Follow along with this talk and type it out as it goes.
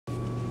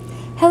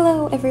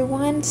Hello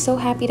everyone, so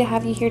happy to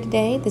have you here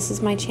today. This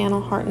is my channel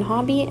Heart and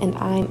Hobby and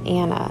I'm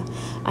Anna.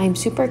 I'm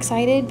super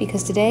excited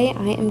because today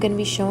I am going to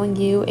be showing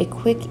you a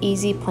quick,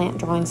 easy plant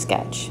drawing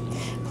sketch.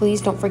 Please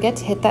don't forget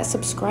to hit that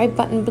subscribe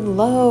button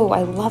below.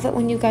 I love it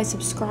when you guys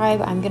subscribe.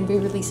 I'm going to be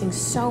releasing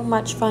so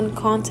much fun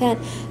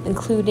content,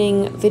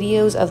 including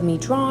videos of me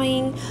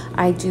drawing.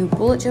 I do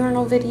bullet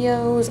journal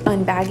videos,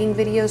 unbagging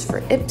videos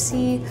for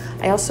Ipsy.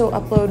 I also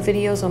upload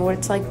videos on what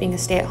it's like being a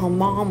stay-at-home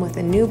mom with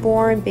a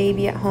newborn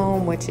baby at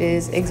home, which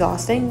is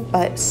exhausting,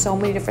 but so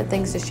many different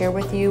things to share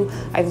with you.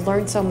 I've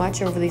learned so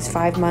much over these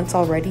 5 months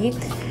already.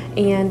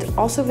 And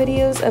also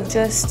videos of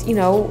just,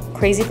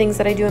 crazy things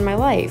that I do in my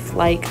life.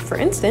 Like, for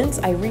instance,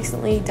 I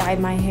recently dyed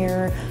my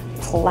hair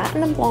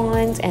platinum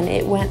blonde and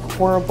it went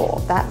horrible.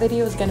 That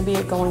video is going to be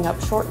going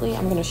up shortly.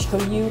 I'm going to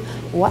show you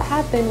what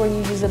happened when you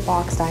use a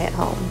box dye at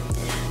home.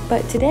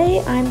 But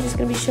today I'm just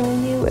going to be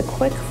showing you a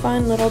quick,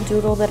 fun little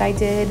doodle that I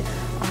did.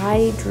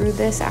 I drew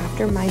this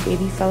after my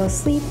baby fell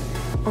asleep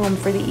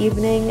for the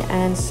evening,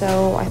 and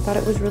so I thought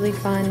it was really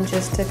fun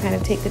just to kind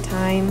of take the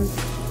time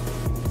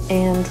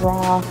and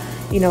draw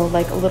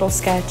like a little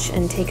sketch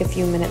and take a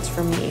few minutes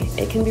for me.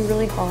 It can be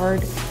really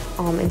hard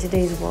in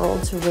today's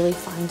world to really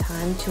find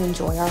time to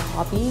enjoy our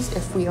hobbies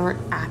if we aren't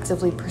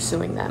actively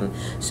pursuing them.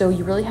 So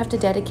you really have to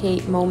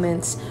dedicate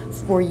moments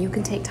where you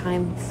can take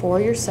time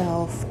for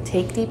yourself,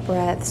 take deep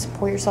breaths,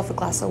 pour yourself a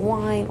glass of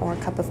wine or a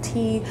cup of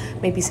tea,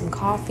 maybe some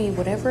coffee,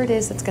 whatever it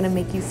is that's going to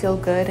make you feel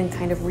good and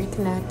kind of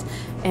reconnect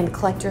and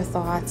collect your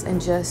thoughts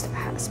and just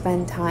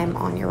spend time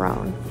on your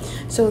own.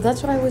 So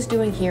that's what I was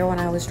doing here when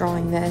I was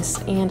drawing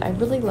this, and I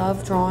really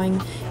love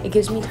drawing. It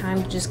gives me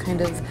time to just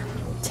kind of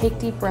take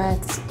deep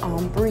breaths,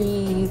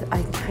 breathe.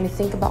 I kind of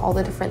think about all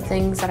the different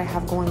things that I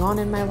have going on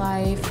in my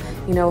life.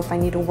 If I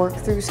need to work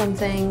through some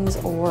things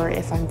or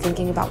if I'm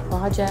thinking about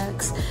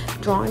projects.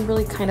 Drawing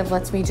really kind of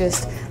lets me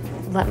just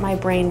let my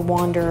brain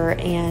wander,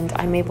 and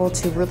I'm able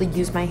to really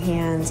use my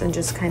hands and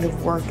just kind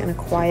of work in a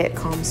quiet,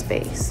 calm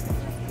space.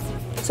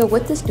 So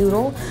with this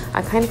doodle,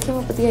 I kind of came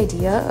up with the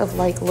idea of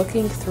like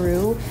looking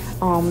through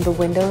the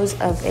windows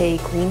of a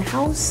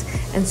greenhouse,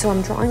 and so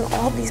I'm drawing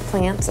all these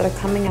plants that are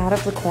coming out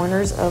of the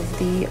corners of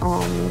the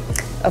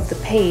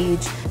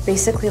page,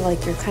 basically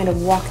like you're kind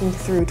of walking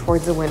through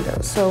towards the window.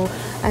 So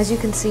as you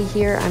can see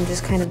here, I'm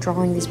just kind of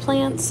drawing these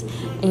plants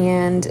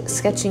and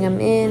sketching them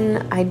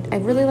in. I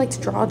really like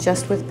to draw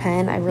just with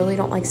pen. I really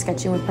don't like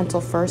sketching with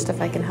pencil first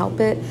if I can help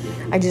it.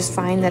 I just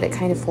find that it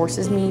kind of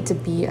forces me to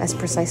be as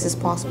precise as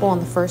possible on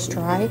the first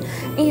try,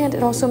 and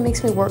it also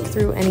makes me work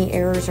through any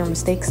errors or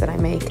mistakes that I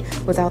make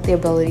without the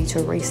ability to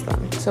erase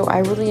them. So I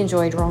really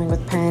enjoy drawing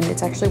with pen.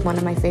 It's actually one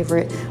of my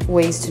favorite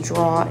ways to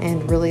draw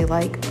and really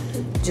like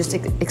just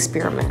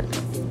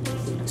experiment.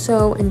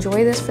 So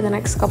enjoy this for the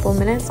next couple of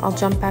minutes. I'll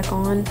jump back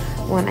on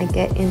when I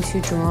get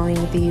into drawing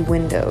the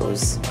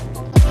windows.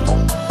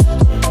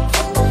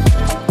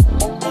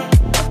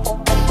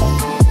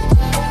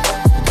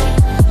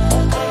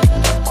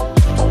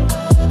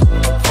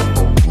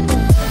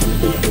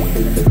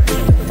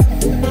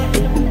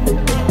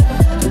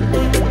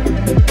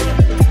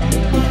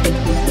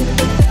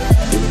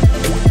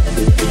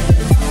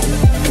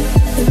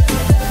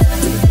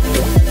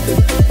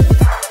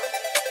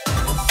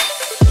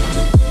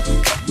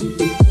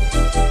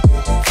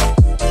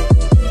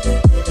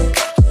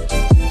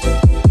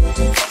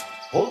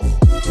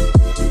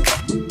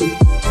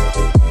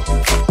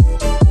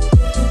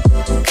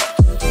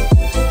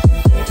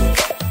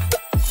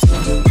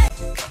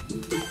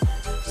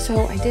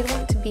 So I did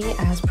want to be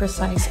as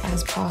precise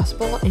as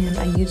possible, and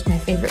I used my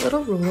favorite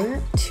little ruler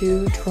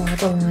to draw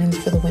the lines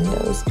for the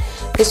windows.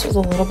 This was a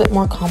little bit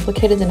more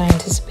complicated than I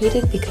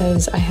anticipated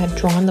because I had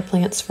drawn the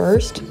plants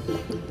first,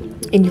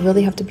 and you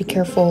really have to be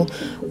careful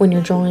when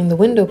you're drawing the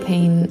window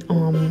pane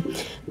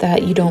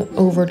that you don't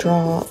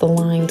overdraw the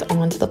lines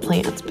onto the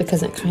plants,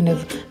 because it kind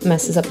of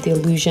messes up the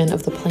illusion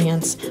of the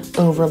plants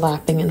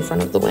overlapping in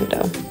front of the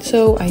window.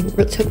 So I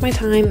took my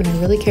time and I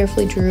really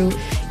carefully drew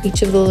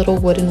each of the little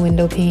wooden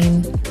window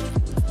pane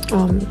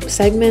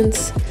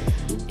segments,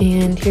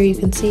 and here you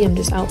can see I'm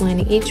just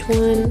outlining each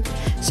one.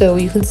 So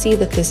you can see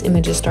that this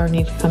image is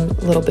starting to become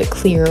a little bit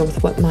clearer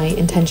with what my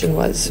intention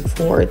was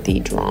for the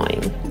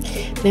drawing.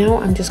 Now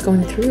I'm just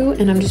going through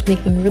and I'm just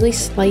making really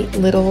slight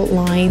little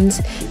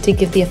lines to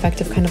give the effect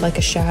of kind of like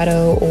a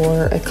shadow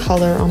or a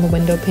color on the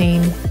window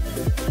pane.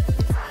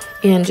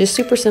 And just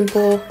super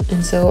simple,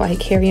 and so I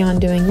carry on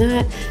doing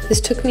that.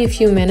 This took me a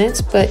few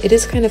minutes, but it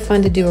is kind of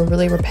fun to do a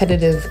really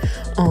repetitive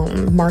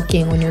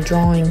marking when you're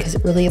drawing, because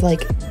it really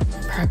like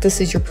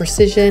practices your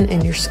precision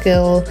and your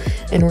skill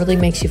and really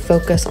makes you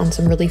focus on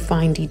some really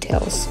fine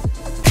details.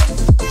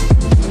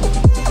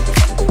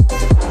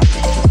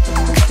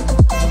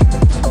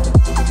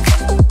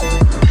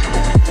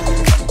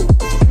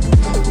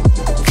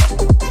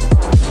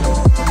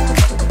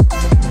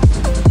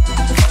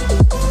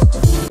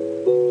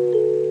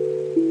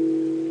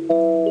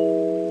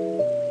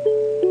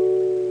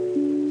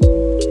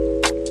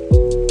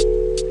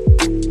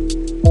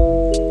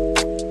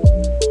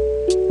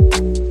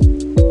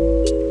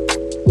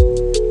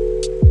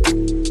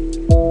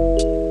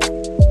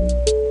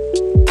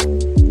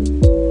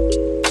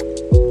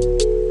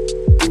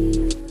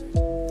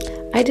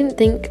 I didn't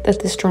think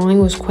that this drawing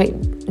was quite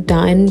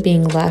done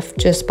being left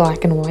just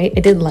black and white.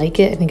 I did like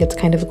it. I think it's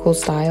kind of a cool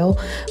style,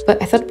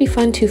 but I thought it'd be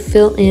fun to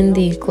fill in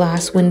the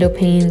glass window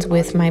panes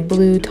with my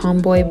blue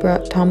Tomboy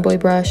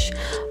brush.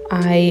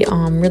 I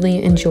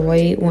really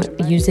enjoy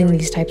using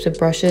these types of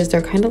brushes.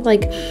 They're kind of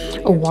like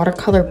a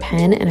watercolor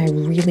pen, and I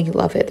really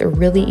love it. They're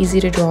really easy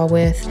to draw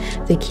with.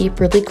 They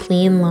keep really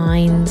clean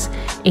lines,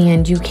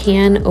 and you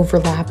can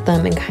overlap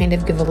them and kind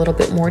of give a little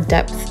bit more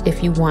depth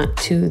if you want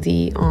to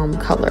the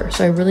color.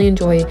 So I really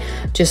enjoy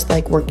just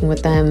like working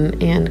with them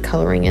and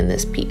coloring in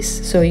this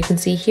piece. So you can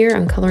see here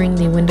I'm coloring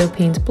the window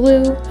panes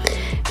blue,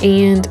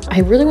 and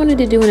I really wanted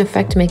to do an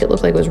effect to make it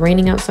look like it was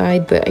raining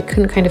outside, but I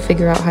couldn't kind of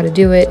figure out how to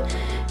do it.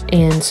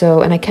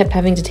 And I kept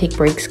having to take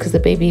breaks because the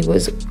baby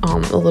was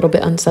a little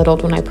bit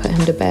unsettled when I put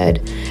him to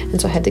bed,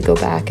 and so I had to go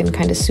back and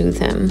kind of soothe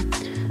him.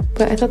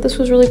 But I thought this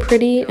was really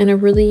pretty and a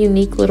really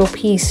unique little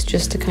piece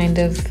just to kind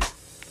of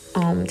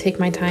take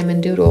my time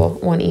and doodle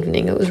one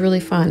evening. It was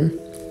really fun,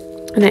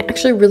 and I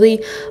actually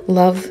really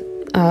love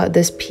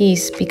this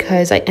piece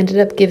because I ended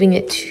up giving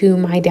it to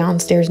my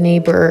downstairs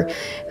neighbor,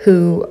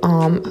 who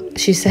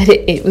she said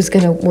it was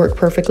going to work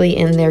perfectly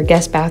in their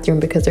guest bathroom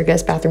because their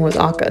guest bathroom was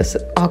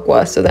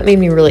aqua, so that made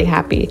me really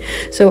happy.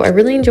 So I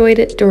really enjoyed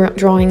it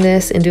drawing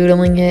this and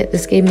doodling it.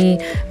 This gave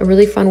me a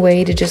really fun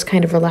way to just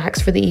kind of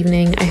relax for the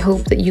evening. I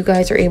hope that you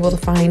guys are able to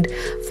find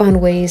fun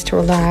ways to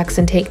relax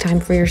and take time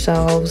for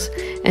yourselves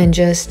and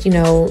just, you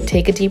know,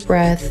 take a deep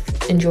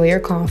breath, enjoy your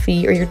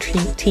coffee or your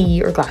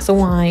tea or glass of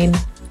wine,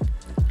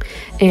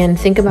 and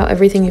think about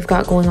everything you've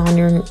got going on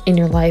in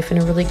your life in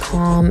a really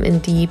calm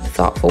and deep,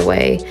 thoughtful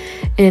way.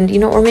 And, you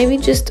know, or maybe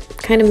just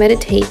kind of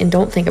meditate and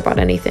don't think about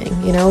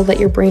anything, you know, let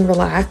your brain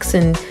relax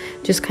and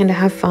just kind of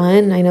have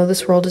fun. I know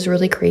this world is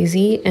really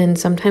crazy, and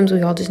sometimes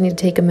we all just need to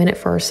take a minute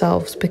for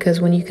ourselves,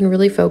 because when you can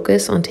really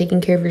focus on taking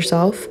care of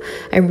yourself,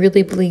 I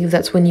really believe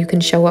that's when you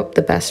can show up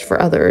the best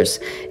for others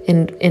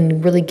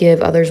and really give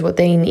others what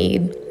they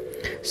need.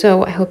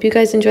 So I hope you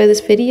guys enjoy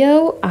this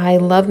video. I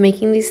love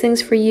making these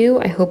things for you.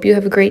 I hope you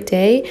have a great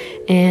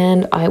day,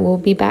 and I will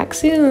be back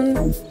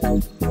soon.